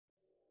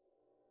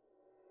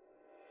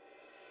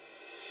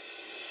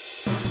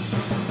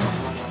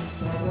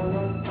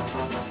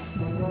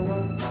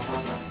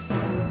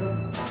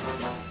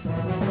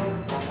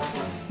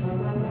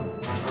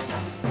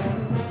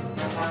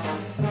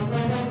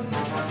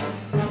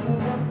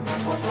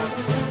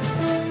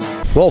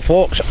Well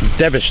folks,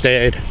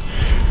 devastated.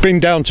 Been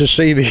down to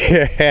see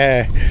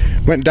the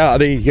went down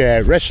to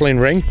the wrestling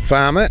ring,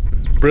 farmer,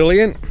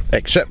 brilliant,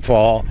 except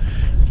for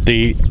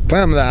the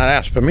farmer that I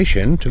asked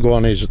permission to go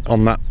on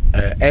that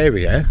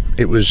area.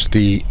 It was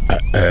the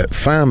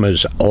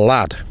farmer's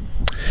lad.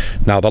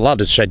 Now the lad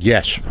had said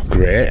yes,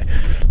 great.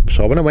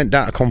 So when I went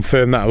down to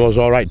confirm that I was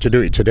alright to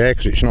do it today,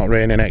 because it's not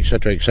raining,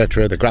 etc,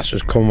 etc, the grass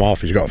has come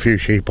off, he's got a few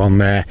sheep on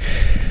there.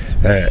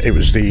 It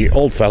was the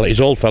old fella,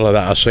 his old fella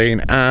that I've seen,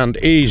 and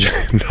he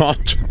doesn't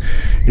want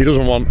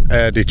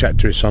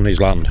detectorists on his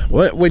land,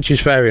 which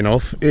is fair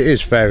enough. It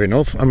is fair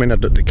enough. I mean, I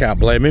can't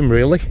blame him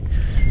really. Do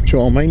you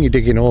know what I mean? You're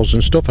digging holes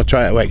and stuff. I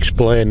try to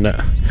explain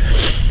that,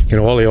 you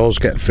know, all the holes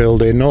get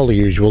filled in, all the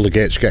usual, the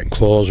gates get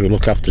closed, we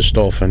look after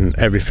stuff and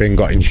everything,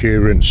 got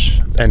insurance,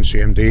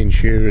 NCMD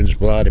insurance,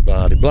 blah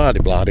blah blah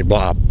blah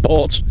blah,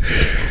 but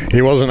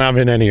he wasn't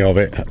having any of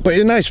it. But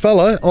he's a nice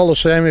fella, all the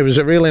same. He was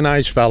a really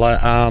nice fella,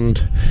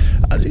 and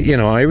you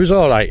know, he was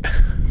alright.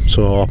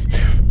 So,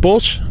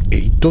 but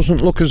he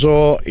doesn't look as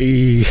though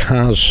he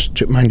has,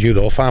 mind you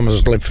though,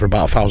 farmers live for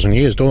about 1,000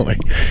 years, don't they?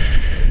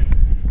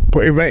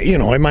 But he may, you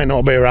know, he might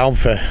not be around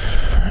for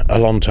a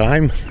long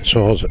time.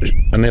 So,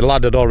 and the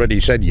lad had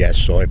already said yes.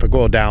 So if I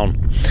go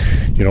down,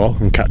 you know,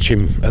 and catch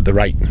him at the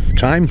right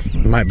time, he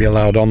might be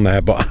allowed on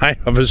there. But I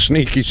have a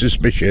sneaky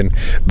suspicion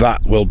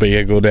that will be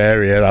a good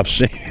area. I've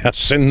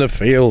seen the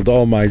field.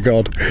 Oh my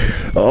God!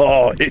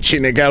 Oh,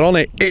 itching to get on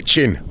it,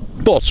 itching.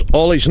 But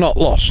all is not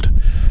lost,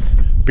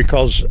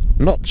 because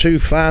not too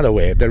far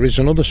away there is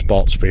another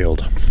sports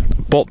field,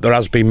 but there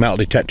has been metal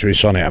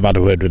detectorists on it. I've had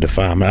a word with the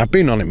farmer. I've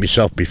been on it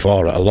myself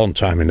before at a long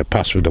time in the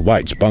past with the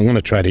whites, but I'm going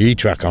to try the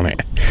E-track on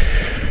it.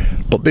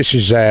 But this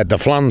is the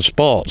Flan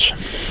Sports,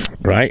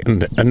 right?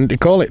 And they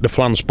call it the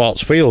Flan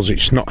Sports fields.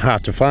 It's not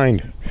hard to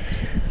find,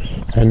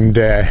 and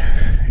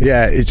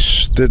yeah,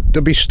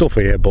 there'll be stuff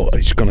here, but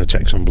it's going to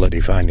take some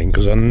bloody finding,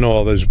 because I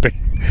know there's been,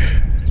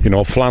 you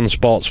know, Flan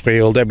Sports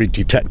field, every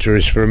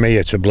detectorist from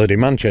here to bloody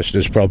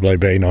Manchester's probably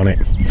been on it.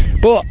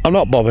 But I'm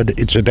not bothered,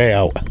 it's a day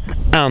out.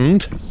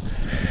 And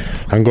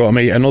I'm going to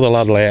meet another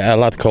lad later, a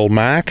lad called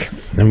Mark,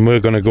 and we're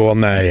going to go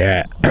on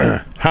the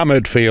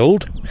hammered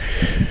field,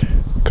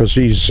 because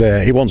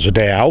he wants a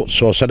day out.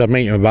 So I said I'd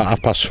meet him about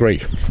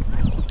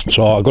 3:30.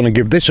 So I'm going to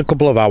give this a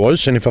couple of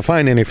hours, and if I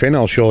find anything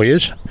I'll show you.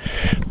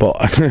 But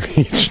I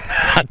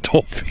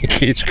don't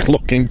think it's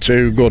looking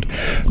too good.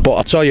 But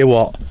I'll tell you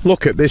what,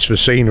 look at this for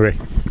scenery.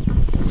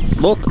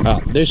 Look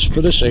at this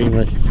for the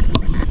scenery.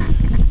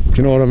 Do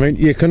you know what I mean?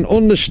 You can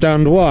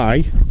understand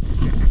why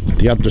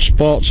they had the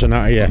sports and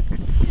that here.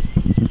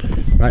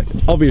 Right,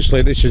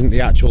 obviously this isn't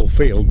the actual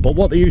field, but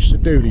what they used to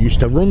do, they used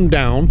to run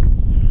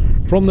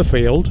down from the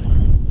field,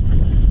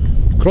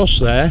 across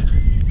there,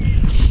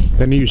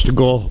 then they used to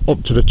go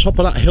up to the top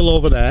of that hill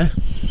over there,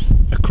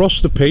 across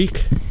the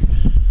peak,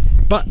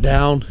 back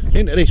down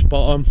into this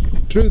bottom,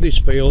 through this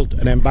field,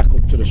 and then back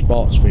up to the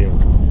sports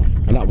field.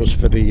 And that was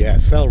for the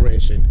fell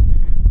racing.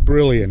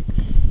 Brilliant.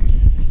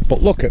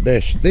 But look at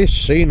this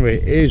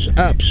scenery is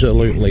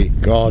absolutely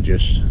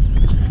gorgeous,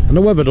 and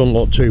the weather doesn't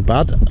look too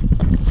bad.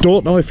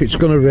 Don't know if it's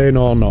going to rain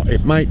or not.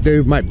 It might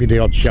do, might be the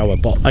odd shower,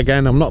 but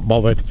again, I'm not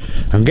bothered.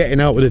 I'm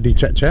getting out with a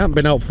detector. I haven't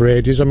been out for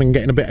ages. I've been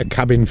getting a bit of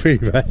cabin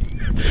fever.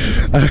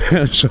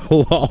 There's a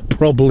lot of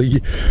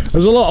probably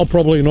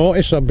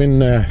notice. I've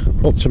been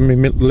up to my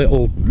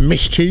little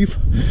mischief,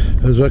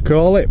 as I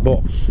call it,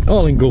 but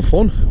all in good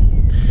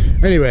fun.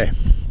 Anyway,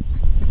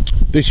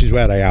 this is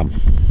where I am,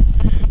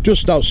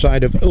 just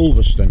outside of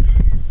Ulverston.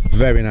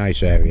 Very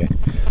nice area.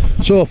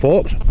 So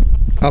folks,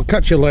 I'll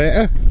catch you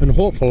later, and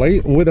hopefully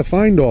with a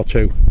find or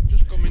two.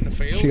 Just come in the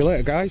field. See you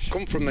later, guys.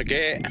 Come from the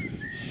gate,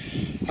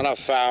 and I've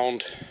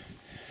found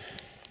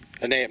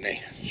an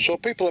halfpenny. So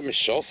people have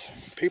missed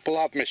stuff. People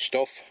have missed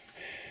stuff.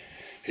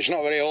 It's not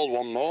a very old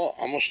one though,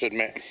 I must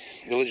admit.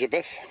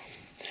 Elizabeth.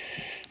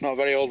 Not a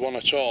very old one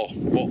at all,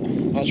 but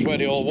that's where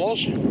the hole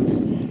was,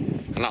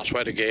 and that's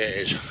where the gate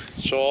is.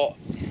 So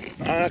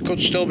I could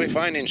still be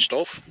finding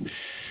stuff.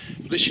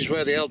 This is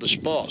where they held the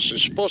sports.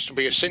 There's supposed to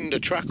be a cinder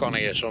track on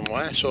here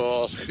somewhere,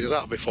 so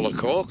that'll be full of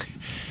coke.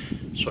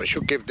 So I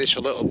should give this a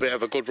little bit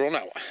of a good run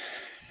out.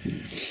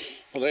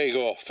 Well, there you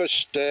go.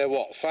 First,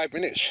 what, 5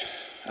 minutes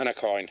and a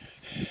coin.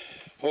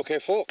 Okay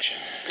folks,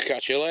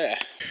 catch you later.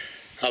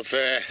 I've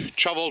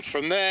travelled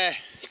from there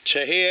to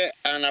here,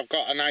 and I've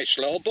got a nice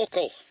little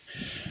buckle.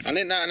 And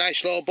isn't that a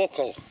nice little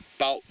buckle?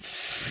 About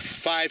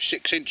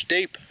 5-6 inch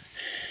deep.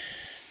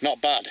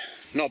 Not bad.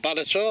 Not bad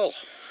at all.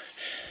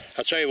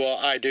 I'll tell you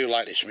what, I do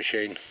like this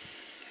machine.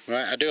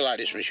 Right, I do like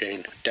this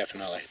machine,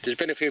 definitely. There's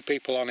been a few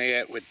people on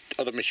here with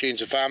other machines,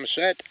 the farmer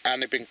said,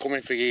 and they've been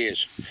coming for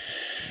years.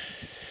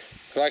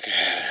 Like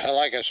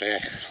I say,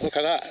 look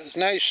at that.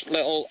 Nice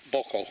little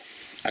buckle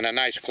and a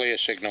nice clear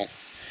signal.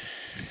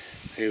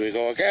 Here we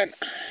go again.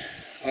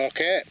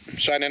 Okay,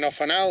 signing off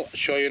for now.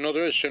 Show you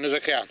another as soon as I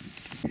can.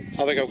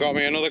 I think I've got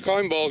me another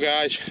coin ball,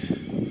 guys.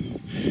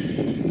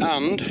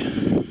 And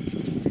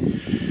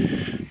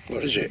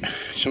what is it?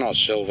 It's not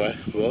silver,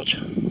 but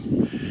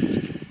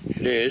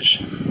it is.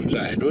 Is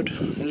that Edward?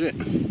 Is it?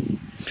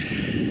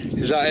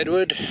 Is that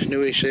Edward? Do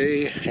we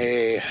see?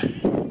 Hey,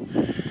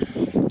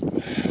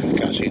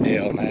 can't see a date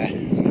on there.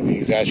 Maybe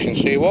you guys can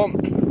see one.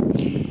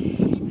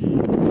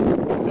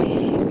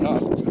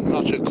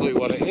 Not a clue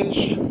what it is.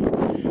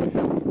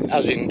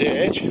 As in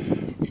date.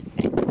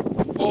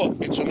 Oh,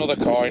 it's another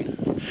coin.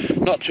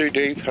 Not too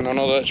deep, and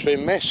another that's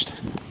been missed.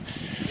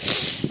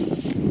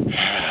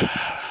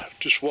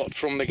 Just walked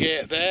from the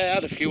gate there.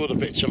 Had a few other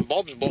bits and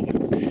bobs, but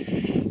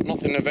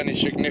nothing of any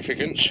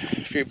significance.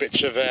 A few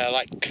bits of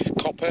like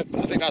copper.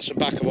 I think that's the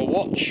back of a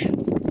watch.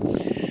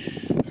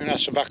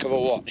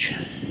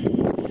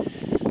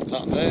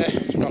 That there,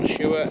 not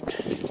sure.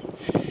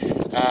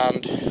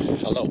 And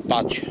a little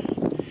badge.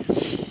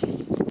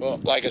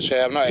 But like I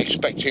say, I'm not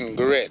expecting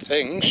great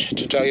things,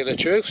 to tell you the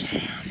truth.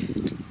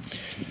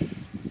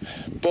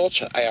 But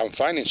I am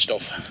finding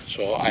stuff,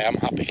 so I am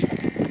happy.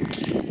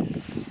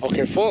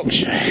 Okay,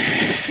 folks.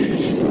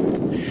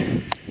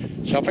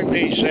 So I think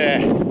these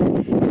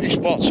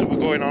spots that we're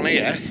going on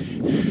here,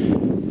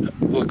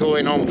 we're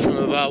going on from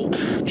about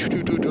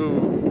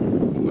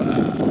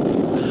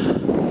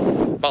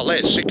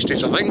late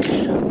 60s, I think.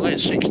 Late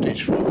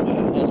 60s from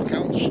all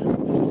accounts.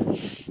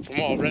 From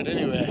what I've read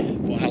anyway.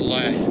 But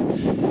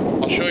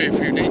I'll show you a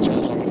few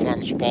details on the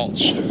Flan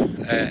Sports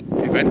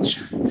event.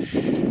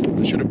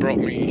 I should have brought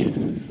me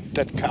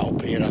dead cat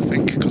up here, I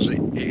think, because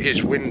it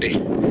is windy.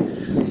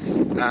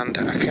 And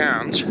I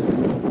can't.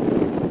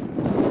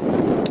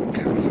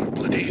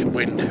 Bloody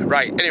wind.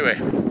 Right, anyway,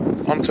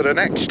 on to the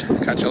next.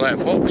 Catch you later,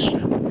 folks.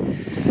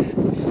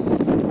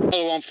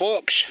 Another one,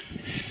 folks.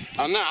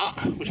 And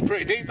that was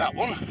pretty deep, that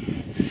one.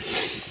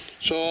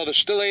 So they're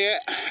still here.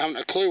 I haven't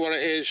a clue what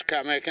it is.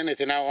 Can't make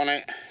anything out on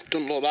it.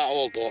 Doesn't look that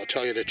old though, to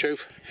tell you the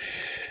truth.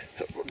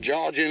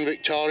 Georgian,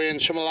 Victorian,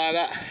 something like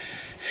that.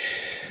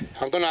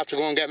 I'm going to have to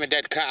go and get my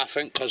dead cat, I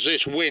think, because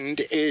this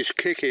wind is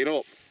kicking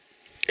up.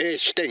 It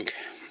stink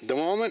at the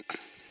moment.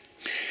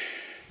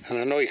 And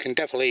I know you can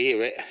definitely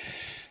hear it.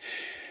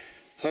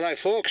 Alright,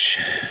 folks.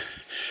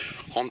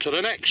 On to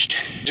the next.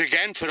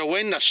 Again, for the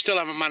wind, I still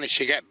haven't managed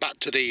to get back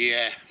to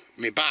the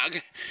my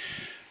bag.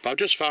 But I've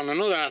just found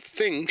another, I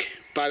think.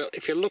 But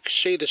if you look,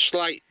 see the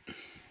slight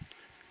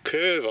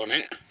curve on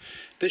it,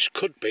 this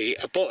could be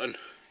a button.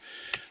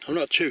 I'm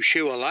not too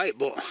sure, like,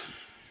 but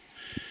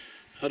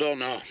I don't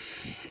know,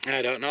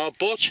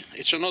 but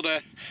it's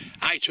another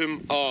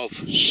item of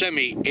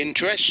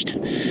semi-interest.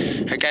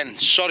 Again,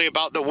 sorry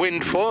about the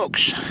wind,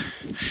 folks.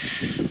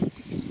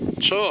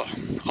 So,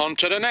 on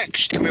to the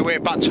next. On my way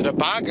back to the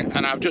bag,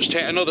 and I've just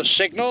hit another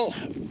signal,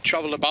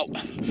 travelled about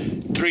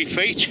 3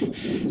 feet,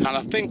 and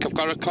I think I've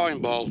got a coin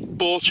ball,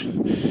 but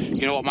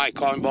you know what my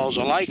coin balls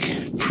are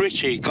like?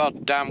 Pretty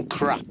goddamn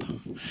crap.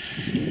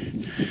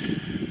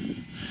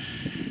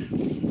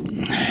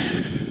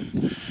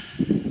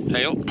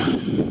 Hey up.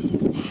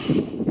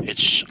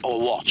 It's a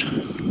what?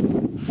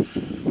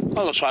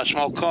 That looks like a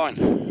small coin.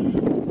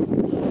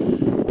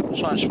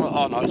 Looks like a small,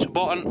 oh no, it's a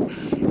button.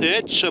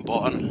 It's a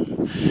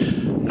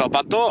button. Not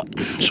bad though.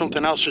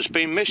 Something else has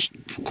been missed.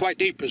 Quite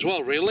deep as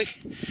well, really.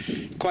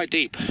 Quite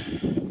deep.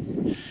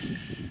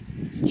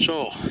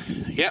 So,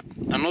 yep,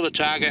 another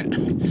target.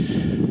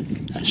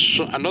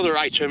 Another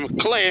item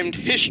claimed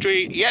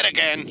history yet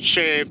again,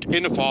 saved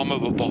in the form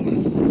of a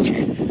button.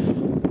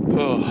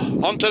 Oh,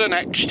 on to the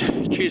next.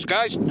 Cheers,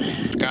 guys.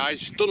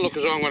 Guys, doesn't look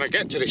as though I'm going to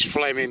get to this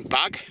flaming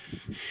bag.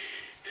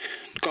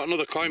 Got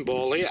another coin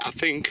ball here, I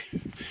think.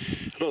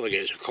 I don't think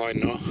it's a coin,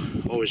 though.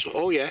 Always.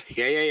 Oh yeah.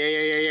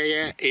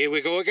 Here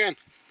we go again.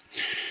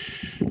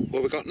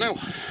 What we got now?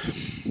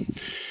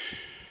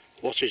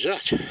 What is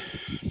that?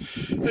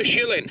 A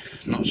shilling.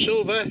 Not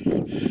silver,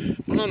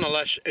 but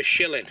nonetheless a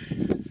shilling.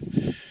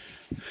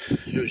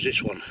 Who's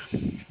this one?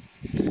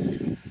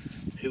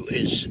 Who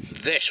is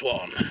this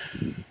one?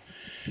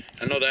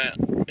 Another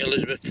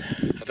Elizabeth,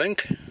 I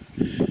think.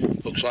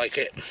 Looks like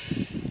it. I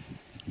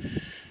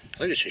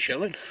think it's a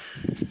shilling.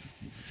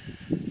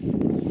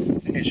 I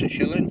think it's a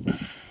shilling.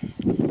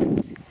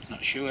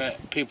 Not sure.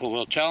 People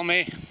will tell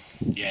me.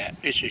 Yeah,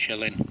 it's a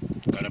shilling.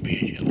 Gotta be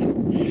a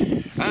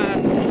shilling.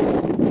 And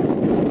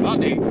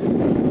bloody.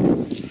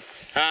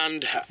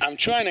 And I'm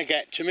trying to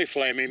get to my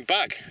flaming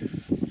bag,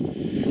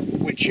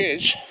 which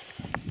is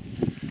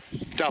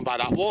down by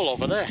that wall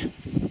over there.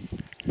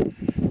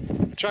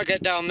 Try to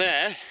get down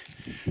there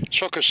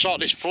so I can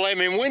sort this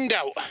flaming wind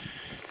out.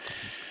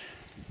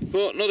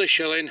 But another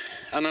shilling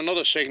and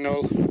another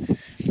signal.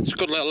 It's a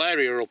good little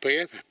area up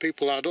here.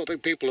 I don't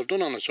think people have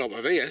done on the top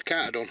of here.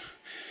 Can't have done.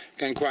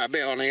 Getting quite a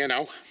bit on here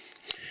now.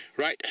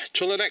 Right,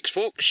 till the next,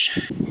 folks.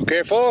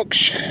 Okay,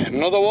 folks,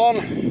 another one.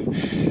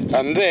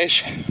 And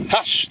this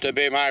has to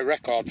be my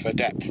record for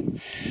depth.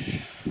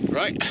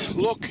 Right,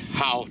 look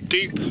how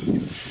deep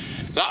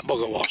that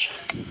bugger was.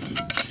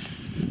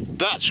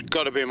 That's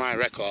got to be my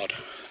record.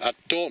 I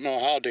don't know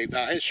how deep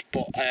that is,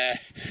 but I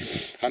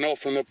know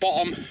from the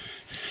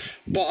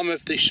bottom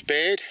of this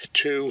spade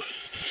to,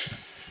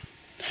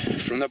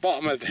 from the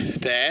bottom of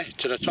there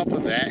to the top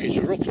of there is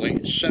roughly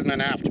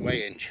 7.5 to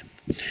 8 inch.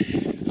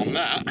 And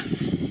that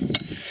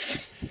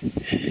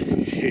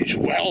It's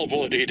well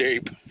bloody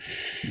deep.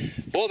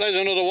 But there's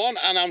another one,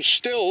 and I'm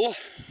still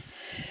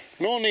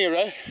no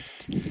nearer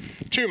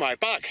to my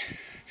bag.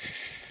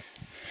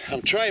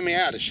 I'm trying my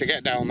hardest to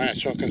get down there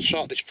so I can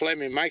sort this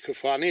flaming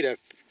microphone. I need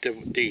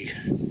the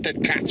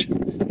dead cat.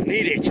 I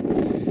need it.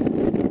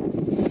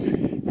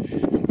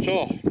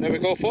 So there we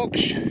go, folks.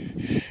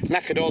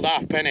 Knackered old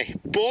halfpenny,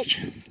 but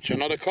it's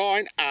another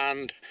coin,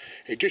 and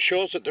it just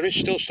shows that there is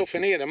still stuff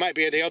in here. There might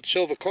be the odd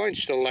silver coin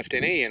still left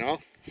in here, you know.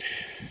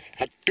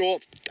 I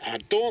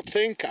don't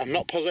think, I'm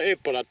not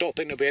positive, but I don't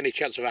think there'll be any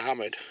chance of a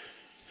hammered.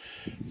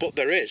 But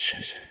there is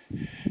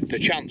the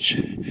chance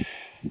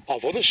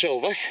of other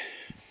silver.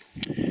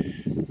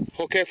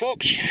 Okay,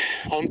 folks,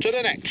 on to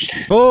the next.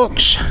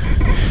 Folks,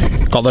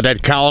 got the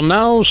dead cat on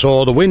now,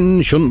 so the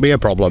wind shouldn't be a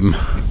problem.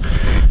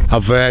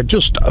 I've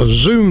just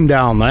zoomed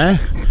down there,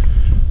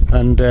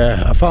 and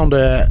I found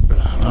a,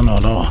 I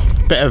don't know,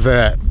 bit of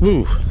a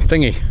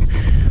thingy.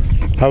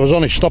 I was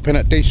only stopping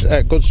at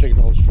good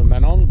signals from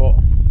then on, but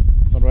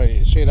not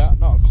ready to see that.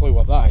 Not a clue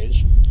what that is.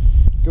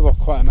 Give off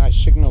quite a nice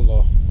signal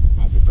though.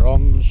 Might be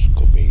bronze,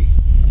 could be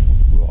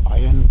wrought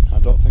iron. I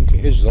don't think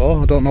it is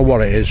though. I don't know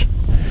what it is,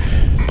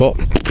 but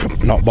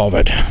not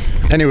bothered.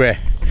 Anyway,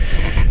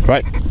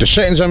 right, the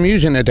settings I'm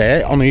using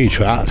today on the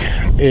E-Track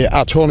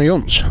are Tony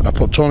Hunt's. I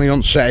put Tony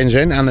Hunt's settings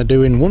in, and they're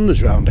doing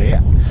wonders around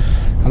here.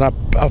 And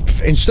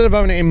I've instead of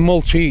having it in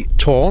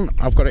multi-tone,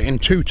 I've got it in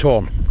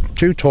two-tone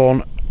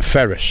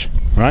ferrous,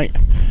 right?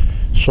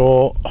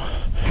 So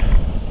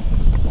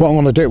what I'm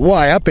going to do, what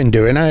I have been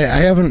doing, I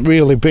haven't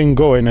really been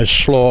going as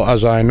slow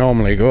as I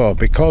normally go,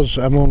 because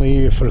I'm only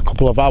here for a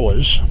couple of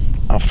hours.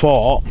 I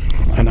thought,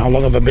 and how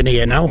long have I been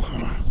here now?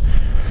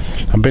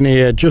 I've been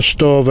here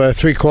just over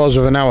 3/4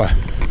 of an hour,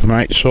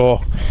 right?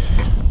 So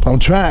I'm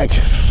trying to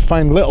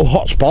find little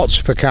hot spots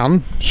if I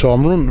can. So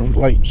I'm running,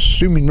 like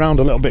zooming around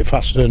a little bit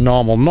faster than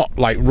normal, not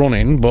like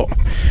running, but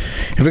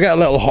if I get a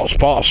little hot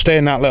spot, I'll stay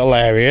in that little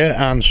area.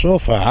 And so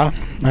far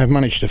I've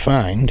managed to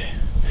find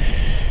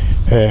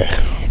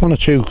one or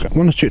two.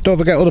 Don't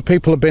forget, other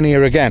people have been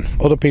here again.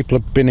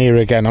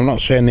 I'm not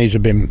saying these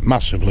have been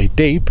massively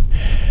deep,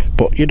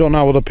 but you don't know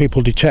how other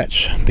people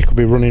detect. They could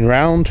be running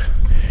around.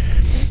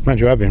 Mind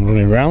you, I've been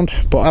running around,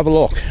 but have a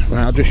look.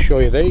 Right, I'll just show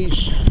you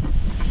these,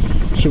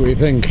 see what you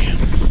think.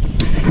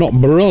 Not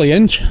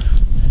brilliant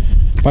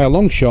by a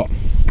long shot.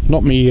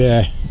 Not me,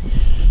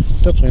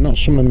 definitely not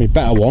some of my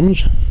better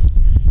ones.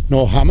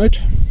 No hammered,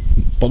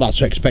 but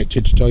that's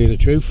expected, to tell you the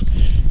truth,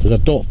 because I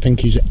don't think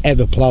he's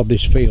ever ploughed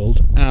this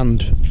field,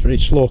 and for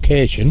its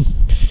location,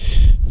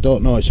 I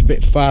don't know, it's a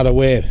bit far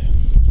away.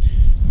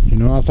 You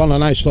know, I found a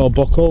nice little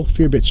buckle, a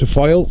few bits of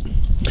foil,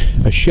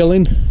 a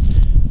shilling,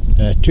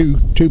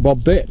 two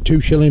bob bit,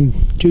 2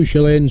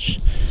 shillings,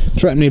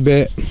 threepenny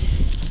bit,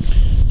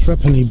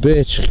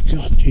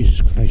 God,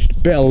 Jesus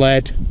Christ, bit of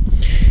lead,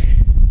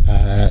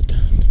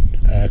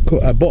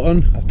 a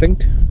button, I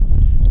think.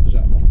 Where's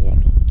that one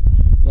gone?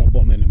 Got a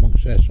button in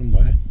amongst there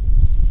somewhere.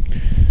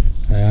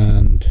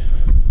 And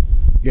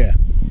yeah,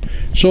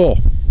 so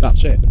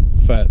that's it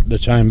for the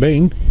time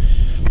being,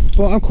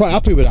 but I'm quite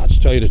happy with that, to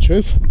tell you the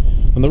truth.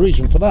 And the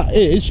reason for that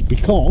is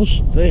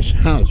because this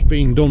has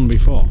been done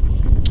before.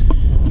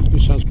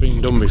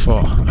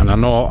 And I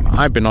know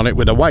I've been on it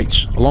with the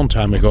whites a long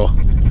time ago.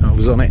 I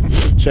was on it,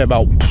 say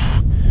about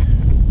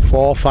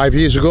 4 or 5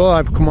 years ago.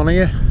 I've come on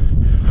here.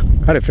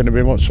 I don't think there'd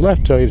be much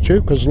left, to tell you the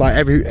truth, because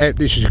like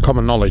this is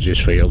common knowledge, this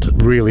field.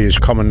 It really is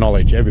common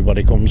knowledge.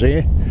 Everybody comes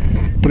here,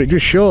 but it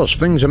just shows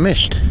things are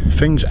missed.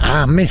 Things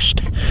are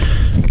missed.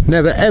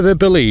 Never ever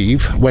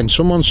believe when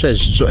someone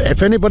says, so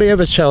if anybody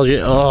ever tells you,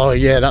 oh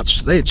yeah,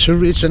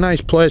 it's a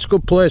nice place,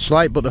 good place,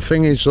 like, but the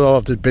thing is,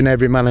 oh, there's been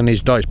every man and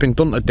his dog, it's been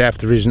done to death,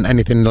 there isn't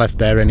anything left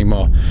there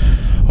anymore.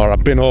 Or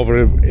I've been over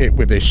it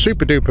with this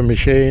super duper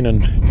machine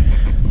and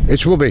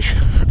it's rubbish,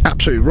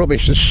 absolute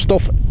rubbish. There's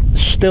stuff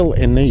still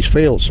in these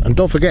fields, and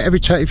don't forget, every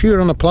time, if you're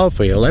on a plough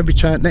field, every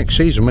time next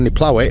season when you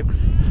plough it,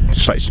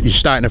 it's like you're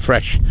starting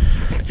afresh,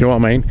 you know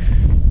what I mean?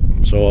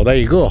 So there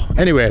you go.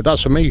 Anyway,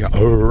 that's for me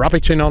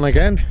rabbiting on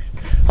again.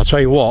 I'll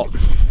tell you what,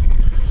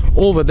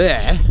 over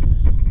there,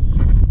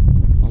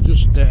 I'll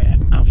just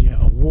have you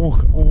a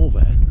walk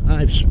over.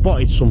 I've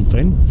spotted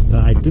something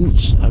that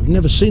I've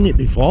never seen it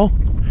before,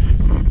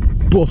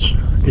 but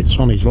it's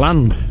on his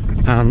land,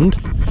 and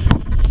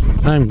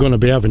I'm going to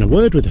be having a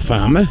word with the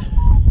farmer,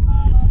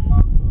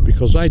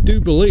 because I do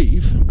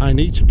believe I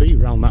need to be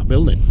around that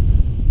building.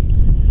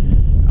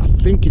 I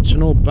think it's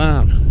an old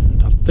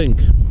barn, I think.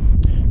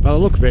 By the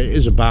look of it, it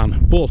is a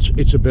barn, but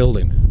it's a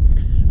building.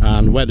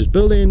 And where there's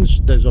buildings,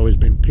 there's always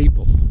been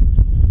people.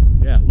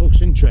 Yeah, it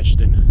looks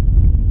interesting.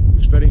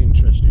 Looks very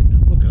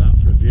interesting. Look at that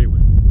for a view.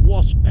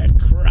 What a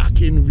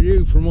cracking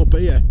view from up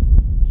here.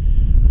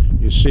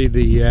 You see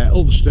the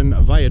Ulverston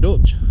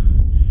Viaduct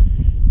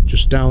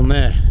just down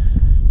there,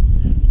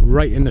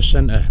 right in the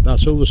centre.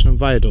 That's Ulverston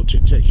Viaduct.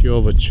 It takes you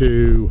over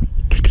to,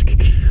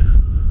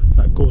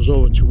 that goes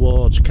over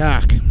towards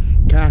Cark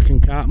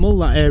and Cartmel,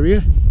 that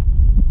area.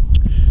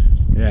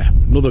 Yeah,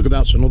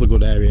 that's another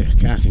good area,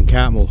 Cark and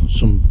Cartmel.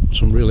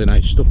 Some really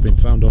nice stuff being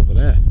found over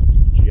there,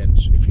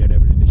 gents, if you head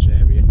ever in this area.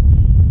 area.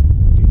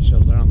 Get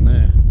yourself down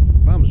there.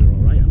 Farmers are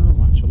alright, I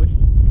know actually.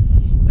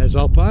 There's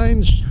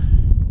Alpines.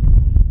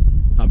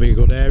 That'll be a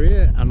good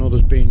area. I know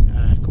there's been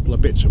a couple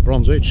of bits of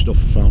Bronze Age stuff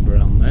found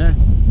around there.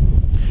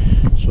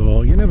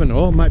 So you never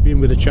know, might be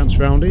in with a chance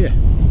round here.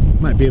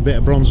 Might be a bit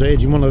of Bronze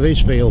Age in one of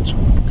these fields.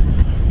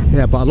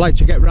 Yeah, but I'd like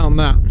to get round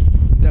that.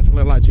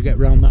 Definitely like to get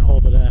round that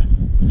over there.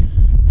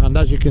 And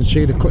as you can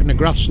see, they're cutting the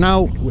grass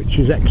now, which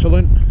is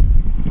excellent.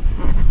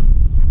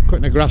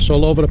 Cutting the grass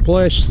all over the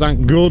place,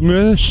 thank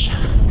goodness.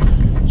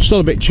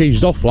 Still a bit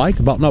cheesed off like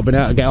about not being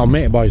able to get on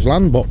Matey Boy's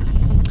land, but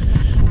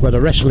where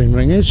the wrestling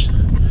ring is.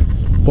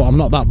 But I'm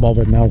not that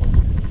bothered now. Do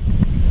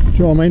you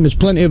know what I mean? There's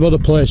plenty of other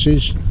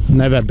places.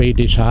 Never be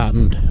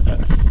disheartened.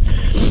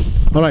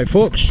 Alright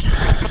folks,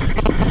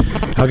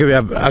 I'll give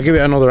you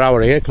another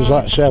hour here, because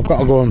like I say, I've got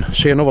to go and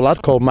see another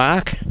lad called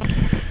Mark,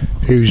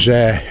 who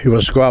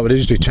wants to go out with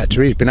his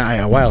detector. He's been at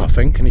it a while I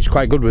think, and he's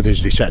quite good with his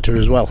detector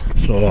as well.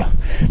 So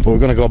but we're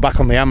going to go back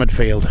on the hammered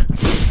field.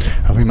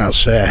 I think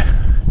that's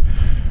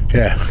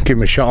yeah, give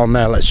him a shot on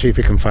there. Let's see if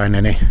we can find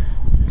any.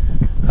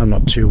 I'm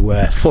not too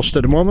fussed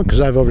at the moment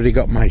because I've already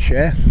got my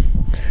share.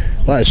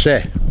 Like I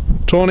say,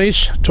 Tony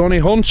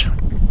Hunt,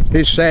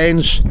 his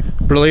sayings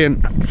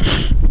brilliant.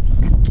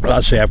 Like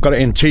I say, I've got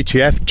it in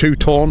TTF,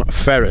 two-tone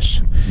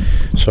ferrous.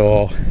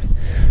 So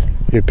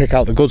you pick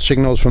out the good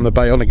signals from the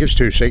it only gives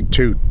two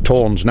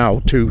tones now,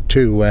 two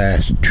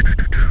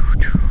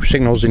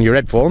signals in your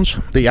headphones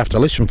that you have to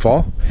listen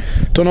for.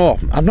 Don't know,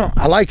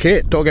 I like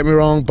it, don't get me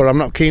wrong, but I'm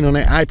not keen on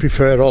it. I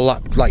prefer all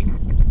that like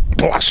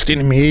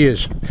blasting in my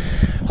ears.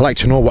 I like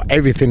to know what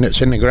everything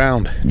that's in the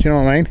ground. Do you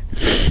know what I mean?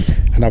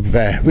 And I've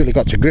really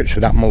got to grips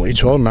with that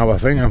multi-tone now. I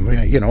think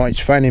you know, it's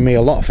finding me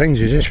a lot of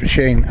things. Is this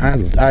machine?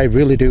 I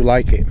really do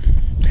like it.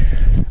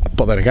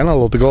 But then again, I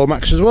love the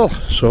Gomax as well,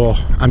 so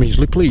I'm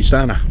easily pleased,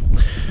 aren't I?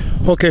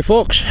 Okay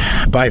folks,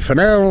 bye for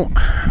now,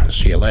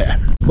 see you later.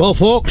 Well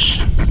folks,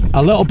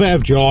 a little bit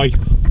of joy.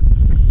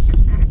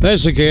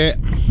 There's the gate.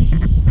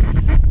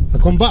 I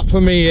come back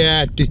for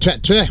my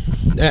detector,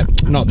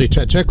 not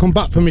detector, come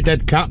back for my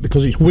dead cat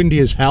because it's windy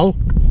as hell.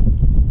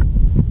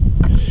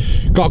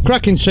 Got a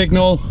cracking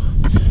signal,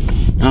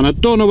 and I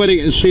don't know whether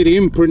you can see the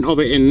imprint of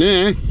it in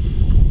there.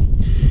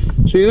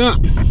 See that?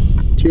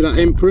 See that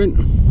imprint?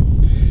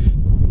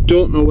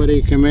 Don't know whether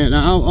you can make that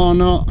out or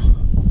not,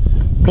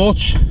 but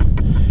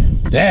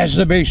there's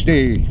the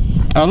beastie.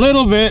 A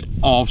little bit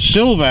of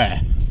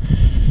silver.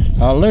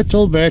 A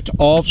little bit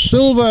of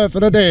silver for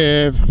the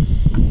Dave.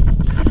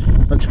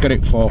 Let's get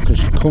it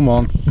focused, come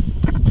on.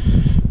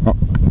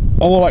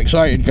 All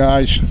excited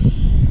guys.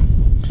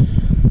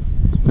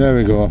 There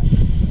we go.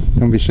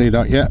 Can we see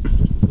that yet?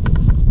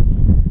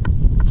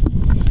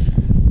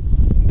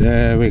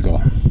 There we go.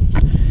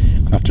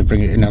 Have to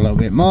bring it in a little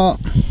bit more.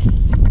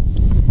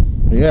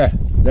 Yeah,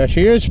 there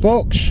she is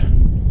folks.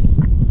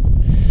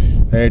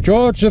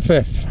 George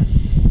V.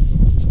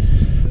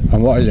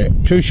 And what is it?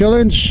 2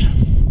 shillings?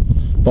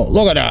 But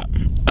look at that.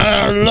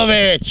 I love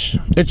it.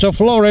 It's a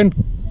florin.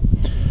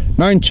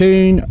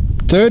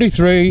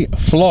 1933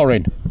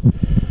 florin.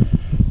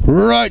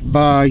 Right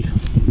by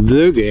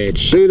the gate.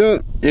 See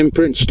that?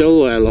 Imprint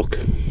still there, look.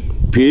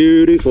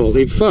 Beautiful.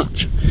 In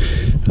fact,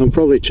 I'll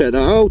probably take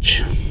that out.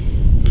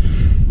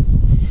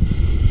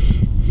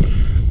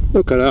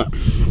 Look at that.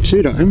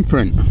 See that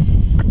imprint?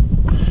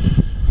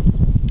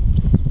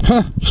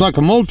 Huh, it's like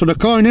a mould for the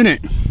coin, isn't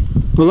it?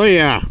 Well, there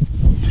you are.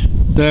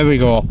 There we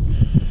go.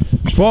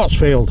 Sports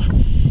field.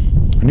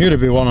 I knew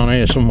there'd be one on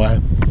here somewhere.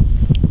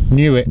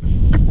 Knew it.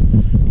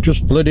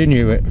 Just bloody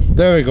knew it.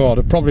 There we go,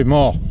 there's probably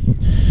more.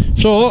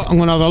 So I'm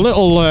going to have a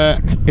little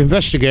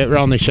investigate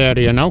around this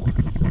area now.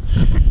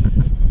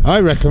 I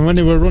reckon when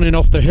they were running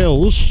off the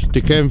hills,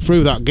 they came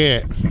through that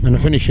gate and the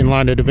finishing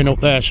line would have been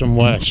up there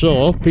somewhere.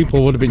 So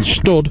people would have been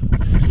stood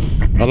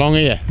along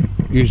here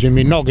using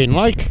me noggin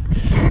like.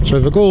 So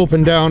if I go up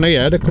and down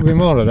here, there could be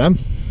more of them.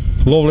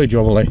 Lovely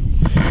jubbly.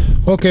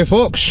 Okay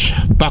folks,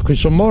 back with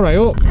some more I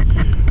hope.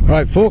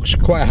 Right folks,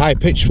 quite a high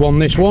pitched one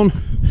this one.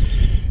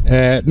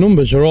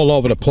 Numbers are all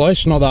over the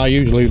place. Not that I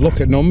usually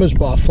look at numbers,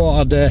 but I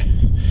thought I'd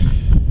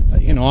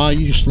you know, I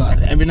just like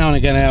every now and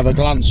again I have a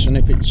glance, and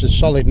if it's a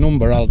solid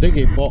number I'll dig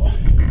it. But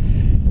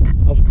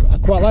I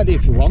quite like the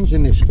iffy ones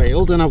in this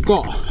field, and I've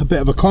got a bit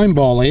of a coin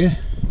ball here,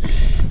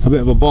 a bit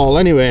of a ball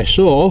anyway,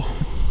 so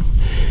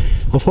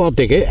I thought I'd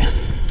dig it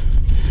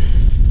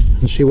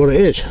and see what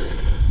it is,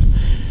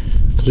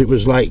 because it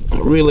was like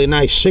a really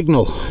nice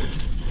signal.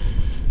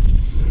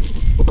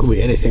 It could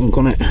be anything,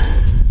 couldn't it?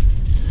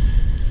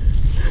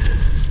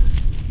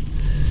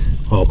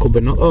 Oh, could be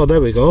not. Oh, there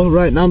we go.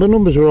 Right, now the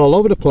numbers are all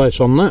over the place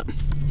on that.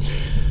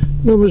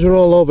 Numbers are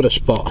all over the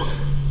spot.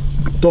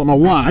 Don't know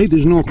why.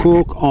 There's no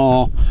coke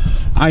or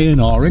iron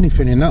or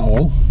anything in that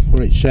hole, but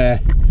it's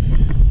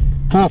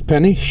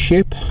halfpenny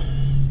ship,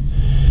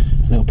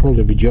 and it'll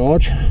probably be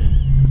George.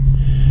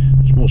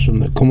 There's most of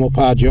them that come up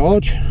are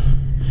George.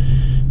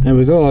 There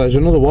we go. There's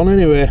another one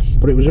anyway,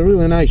 but it was a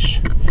really nice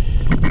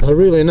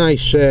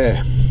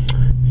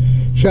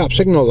sharp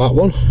signal, that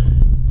one.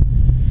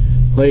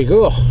 There you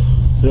go.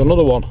 There's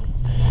another one,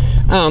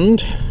 and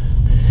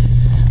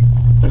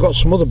I've got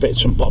some other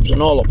bits and bobs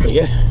and all up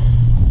here.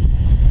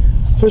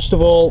 First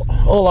of all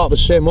out the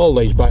same old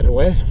these, by the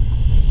way.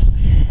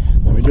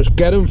 Let me just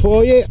get them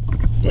for you.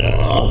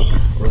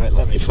 Oh, right,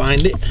 let me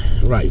find it.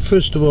 Right,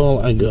 first of all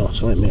I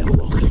got, let me have a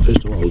look.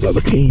 First of all we've got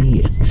the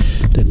key,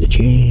 then the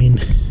chain,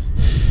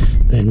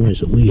 then where's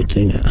the weird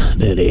thing at?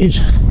 There it is.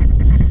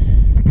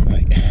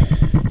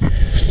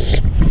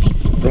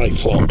 Right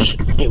folks,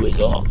 here we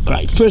go.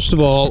 Right, first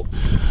of all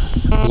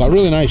I've got a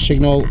really nice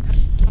signal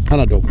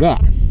and I dug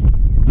that.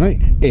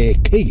 Right, a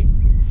key.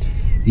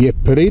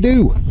 Yippity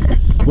doo.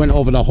 Went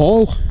over the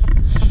hole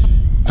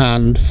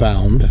and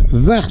found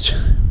that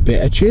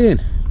bit of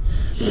chain.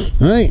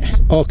 Right,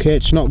 okay,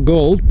 it's not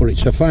gold but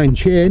it's a fine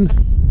chain.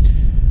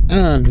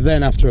 And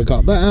then after I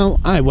got that out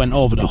I went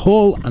over the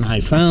hole and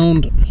I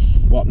found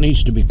what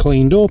needs to be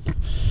cleaned up,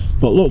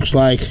 but looks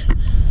like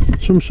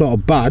some sort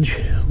of badge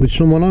with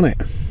someone on it.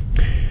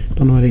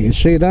 Don't know whether you can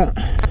see that.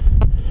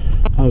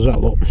 How's that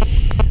look?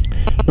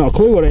 Not a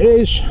clue what it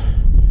is.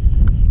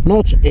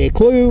 Not a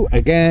clue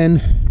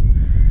again.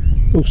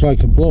 Looks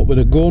like a bloke with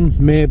a gun,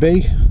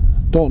 maybe.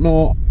 Don't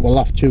know. We'll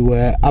have to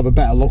have a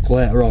better look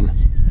later on.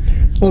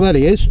 Oh, there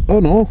he is. Oh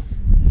no.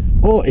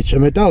 Oh, it's a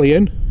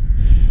medallion.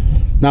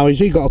 Now, has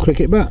he got a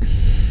cricket bat?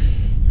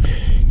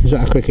 Is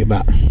that a cricket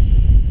bat? I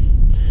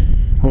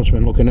must have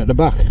been looking at the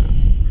back.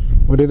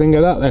 What do you think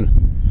of that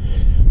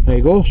then? There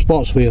you go,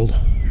 sports field.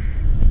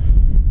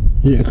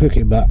 Is it a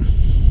cricket bat?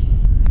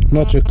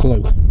 Not a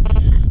clue.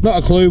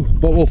 Not a clue,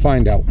 but we'll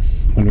find out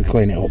when we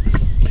clean it up.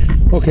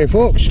 Okay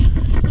folks.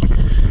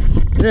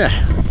 Yeah,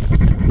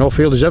 no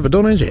field is ever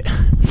done, is it?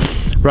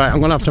 Right, I'm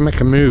going to have to make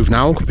a move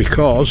now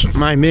because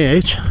my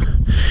mate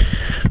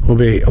will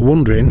be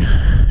wondering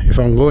if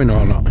I'm going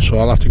or not. So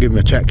I'll have to give him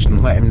a text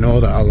and let him know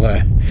that I'll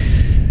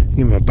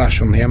give him a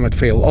bash on the hammered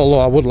field. Although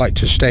I would like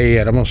to stay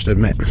here, I must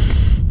admit.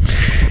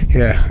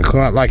 Yeah, I'm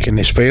quite liking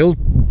this field,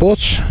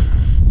 but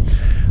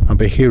I'll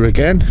be here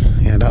again.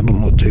 Yeah, that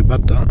doesn't look too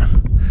bad, that.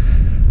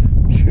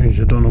 Jeez,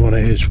 I don't know what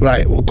it is.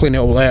 Right, we'll clean it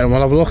up later and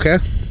we'll have a look, eh?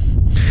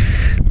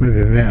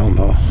 Maybe metal,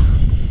 no.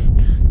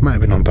 Might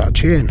have been on that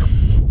chain.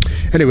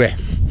 Anyway,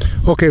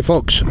 okay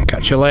folks,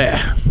 catch you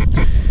later.